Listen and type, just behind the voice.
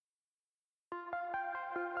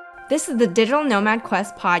This is the Digital Nomad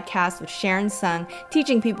Quest podcast with Sharon Sung,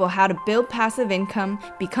 teaching people how to build passive income,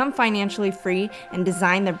 become financially free, and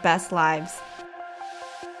design their best lives.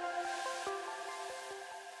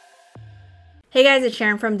 Hey guys, it's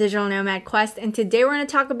Sharon from Digital Nomad Quest, and today we're going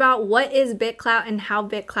to talk about what is BitClout and how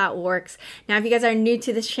BitClout works. Now, if you guys are new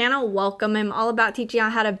to this channel, welcome. I'm all about teaching you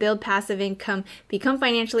how to build passive income, become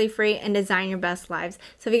financially free, and design your best lives.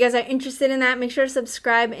 So if you guys are interested in that, make sure to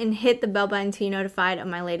subscribe and hit the bell button to be notified of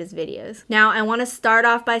my latest videos. Now, I want to start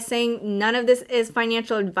off by saying none of this is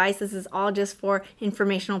financial advice. This is all just for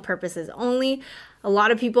informational purposes only. A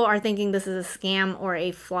lot of people are thinking this is a scam or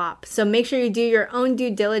a flop. So make sure you do your own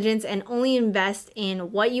due diligence and only invest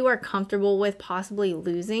in what you are comfortable with possibly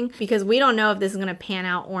losing, because we don't know if this is going to pan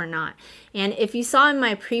out or not. And if you saw in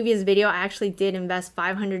my previous video, I actually did invest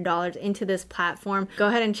 $500 into this platform. Go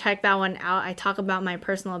ahead and check that one out. I talk about my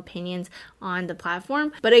personal opinions on the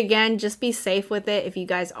platform. But again, just be safe with it if you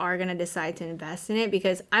guys are going to decide to invest in it,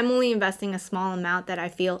 because I'm only investing a small amount that I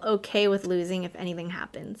feel okay with losing if anything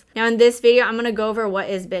happens. Now in this video, I'm going to go over what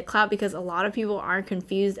is BitClout, because a lot of people are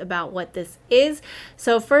confused about what this is.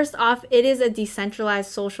 So first off, it is a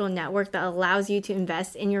decentralized social network that allows you to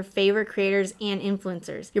invest in your favorite creators and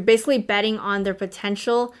influencers. You're basically betting on their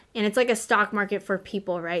potential, and it's like a stock market for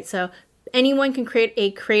people, right? So anyone can create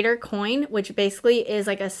a creator coin, which basically is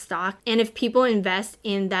like a stock. And if people invest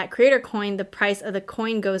in that creator coin, the price of the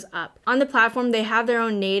coin goes up. On the platform, they have their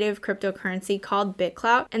own native cryptocurrency called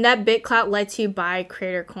BitClout, and that BitClout lets you buy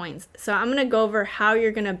creator coins. So I'm going to go over how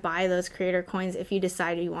you're going to buy those creator coins if you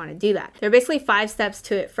decide you want to do that. There are basically 5 steps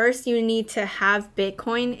to it. First, you need to have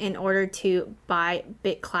Bitcoin in order to buy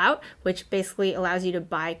BitClout, which basically allows you to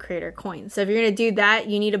buy creator coins. So if you're going to do that,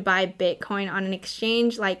 you need to buy Bitcoin on an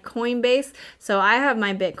exchange like Coinbase. So I have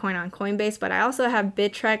my Bitcoin on Coinbase, but I also have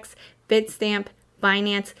Bittrex, Bitstamp,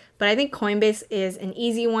 Binance, but I think Coinbase is an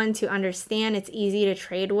easy one to understand. It's easy to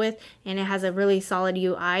trade with, and it has a really solid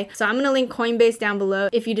UI. So I'm going to link Coinbase down below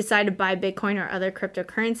if you decide to buy Bitcoin or other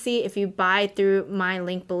cryptocurrency. If you buy through my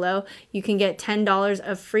link below, you can get $10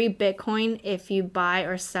 of free Bitcoin if you buy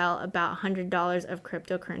or sell about $100 of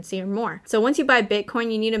cryptocurrency or more. So once you buy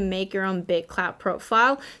Bitcoin, you need to make your own BitClout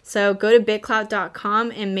profile. So go to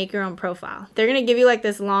bitclout.com and make your own profile. They're going to give you like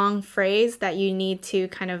this long phrase that you need to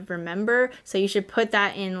kind of remember. So you should put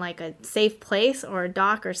that in like a safe place or a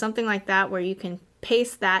doc or something like that where you can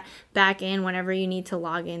paste that back in whenever you need to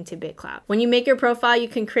log into BitClout. When you make your profile, you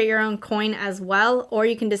can create your own coin as well, or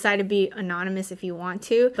you can decide to be anonymous if you want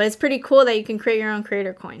to, but it's pretty cool that you can create your own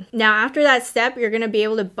creator coin. Now, after that step, you're going to be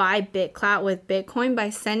able to buy BitClout with Bitcoin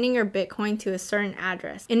by sending your Bitcoin to a certain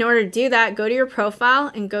address. In order to do that, go to your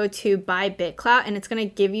profile and go to buy BitClout, and it's going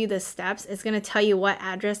to give you the steps. It's going to tell you what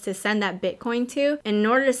address to send that Bitcoin to. And in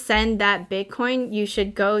order to send that Bitcoin, you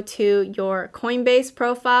should go to your Coinbase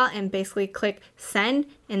profile and basically click send,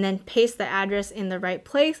 and then paste the address in the right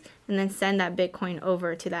place, and then send that Bitcoin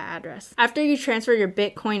over to that address. After you transfer your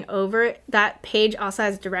Bitcoin over, that page also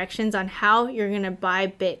has directions on how you're going to buy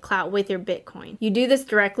BitClout with your Bitcoin. You do this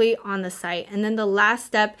directly on the site. And then the last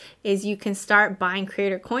step is you can start buying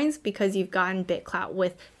creator coins because you've gotten BitClout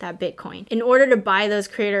with that Bitcoin. In order to buy those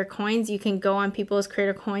creator coins, you can go on people's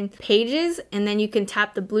creator coin pages, and then you can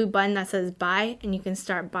tap the blue button that says buy, and you can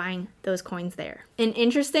start buying those coins there. An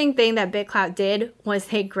interesting thing that BitClout did was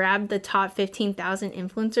they grabbed the top 15,000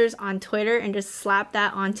 influencers on Twitter and just slapped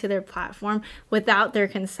that onto their platform without their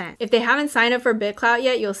consent. If they haven't signed up for BitClout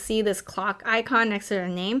yet, you'll see this clock icon next to their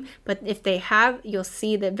name, but if they have, you'll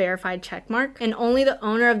see the verified check mark, and only the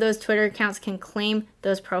owner of those Twitter accounts can claim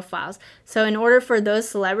those profiles. So in order for those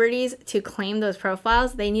celebrities to claim those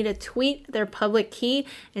profiles, they need to tweet their public key,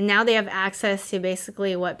 and now they have access to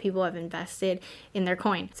basically what people have invested in their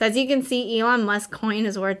coin. So as you can see, Elon Musk's coin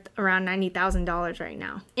is worth around $90,000 right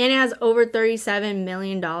now, and it has over $37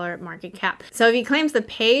 million market cap. So if he claims the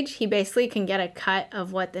page, he basically can get a cut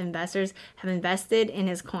of what the investors have invested in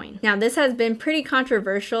his coin. Now, this has been pretty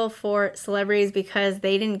controversial for celebrities because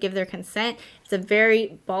they didn't give their consent. It's a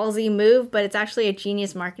very ballsy move, but it's actually a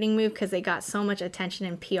genius marketing move because they got so much attention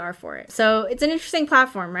and PR for it. So it's an interesting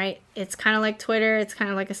platform, right? It's kind of like Twitter. It's kind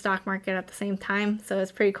of like a stock market at the same time. So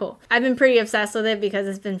it's pretty cool. I've been pretty obsessed with it because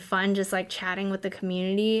it's been fun just like chatting with the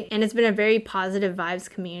community, and it's been a very positive vibes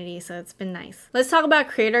community. So it's been nice. Let's talk about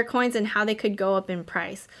creator coins and how they could go up in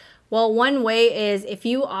price. Well, one way is if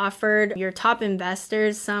you offered your top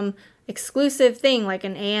investors some exclusive thing like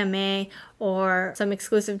an AMA or some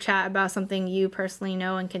exclusive chat about something you personally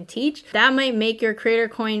know and can teach, that might make your creator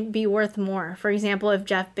coin be worth more. For example, if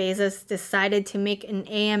Jeff Bezos decided to make an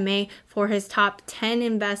AMA for his top 10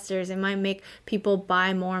 investors, it might make people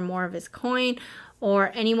buy more and more of his coin,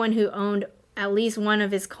 or anyone who owned at least one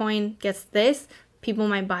of his coin gets this, people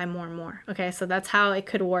might buy more and more. Okay, so that's how it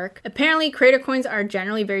could work. Apparently, creator coins are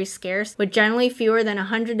generally very scarce, with generally fewer than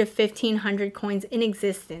 100 to 1,500 coins in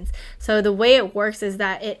existence. So the way it works is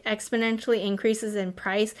that it exponentially increases in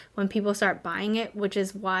price when people start buying it, which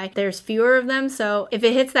is why there's fewer of them. So if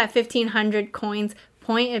it hits that 1,500 coins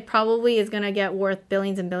point, it probably is going to get worth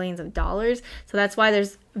billions and billions of dollars. So that's why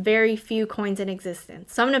there's very few coins in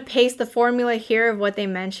existence. So I'm going to paste the formula here of what they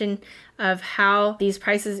mentioned of how these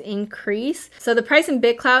prices increase. So the price in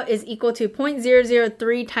BitClout is equal to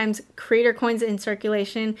 0.003 times creator coins in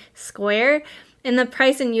circulation squared. And the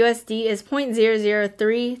price in USD is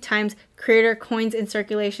 0.003 times creator coins in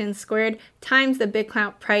circulation squared times the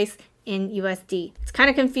BitClout price in USD. It's kind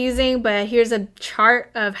of confusing, but here's a chart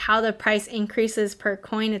of how the price increases per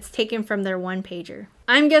coin. It's taken from their one pager.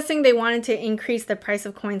 I'm guessing they wanted to increase the price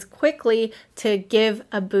of coins quickly to give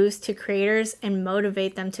a boost to creators and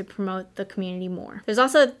motivate them to promote the community more. There's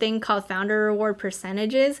also a thing called founder reward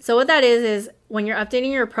percentages. So what that is when you're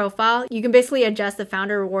updating your profile, you can basically adjust the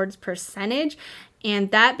founder rewards percentage, and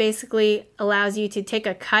that basically allows you to take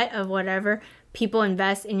a cut of whatever people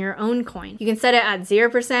invest in your own coin. You can set it at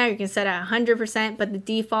 0%, or you can set it at 100%, but the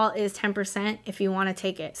default is 10% if you want to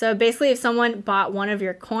take it. So basically, if someone bought one of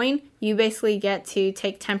your coin, you basically get to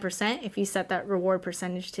take 10% if you set that reward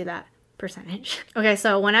percentage to that percentage. Okay,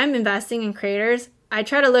 so when I'm investing in creators, I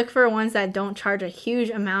try to look for ones that don't charge a huge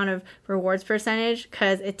amount of rewards percentage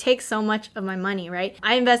because it takes so much of my money, right?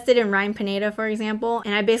 I invested in Ryan Pineda, for example,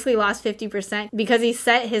 and I basically lost 50% because he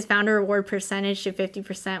set his founder reward percentage to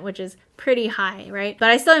 50%, which is pretty high, right?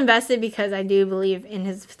 But I still invested because I do believe in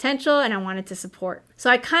his potential and I wanted to support. So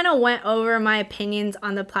I kind of went over my opinions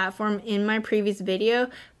on the platform in my previous video,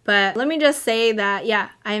 but let me just say that,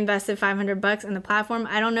 yeah, I invested $500 in the platform.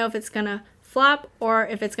 I don't know if it's gonna flop or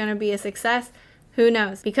if it's gonna be a success. Who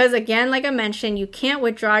knows? Because again, like I mentioned, you can't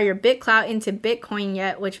withdraw your BitClout into Bitcoin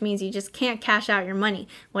yet, which means you just can't cash out your money.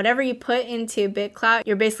 Whatever you put into BitClout,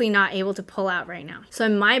 you're basically not able to pull out right now. So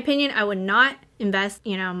in my opinion, I would not invest,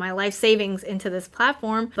 my life savings into this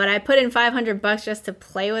platform, but I put in $500 just to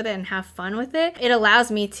play with it and have fun with it. It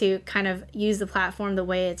allows me to kind of use the platform the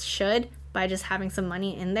way it should, by just having some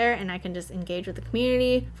money in there, and I can just engage with the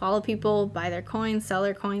community, follow people, buy their coins, sell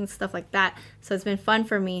their coins, stuff like that. So it's been fun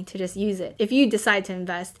for me to just use it. If you decide to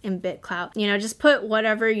invest in BitClout, just put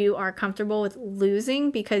whatever you are comfortable with losing,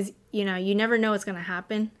 because you never know what's going to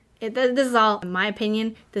happen. This is all in my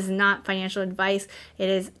opinion. This is not financial advice. It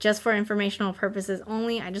is just for informational purposes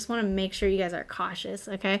only. I just want to make sure you guys are cautious,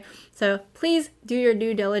 okay? So please do your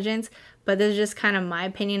due diligence, but this is just kind of my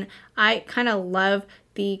opinion. I kind of love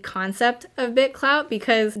the concept of BitClout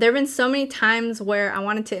because there have been so many times where I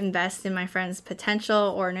wanted to invest in my friend's potential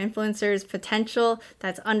or an influencer's potential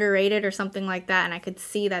that's underrated or something like that, and I could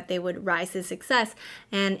see that they would rise to success.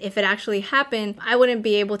 And if it actually happened, I wouldn't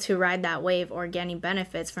be able to ride that wave or get any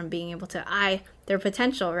benefits from being able to eye their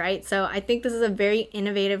potential, right? So I think this is a very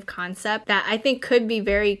innovative concept that I think could be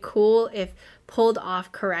very cool if pulled off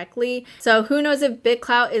correctly. So who knows if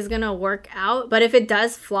BitClout is gonna work out, but if it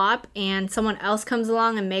does flop and someone else comes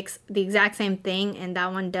along and makes the exact same thing and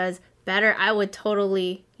that one does better, I would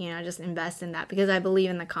totally, just invest in that because I believe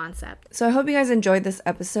in the concept. So I hope you guys enjoyed this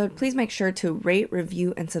episode. Please make sure to rate,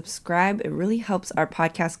 review, and subscribe. It really helps our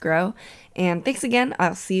podcast grow. And thanks again.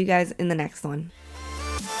 I'll see you guys in the next one.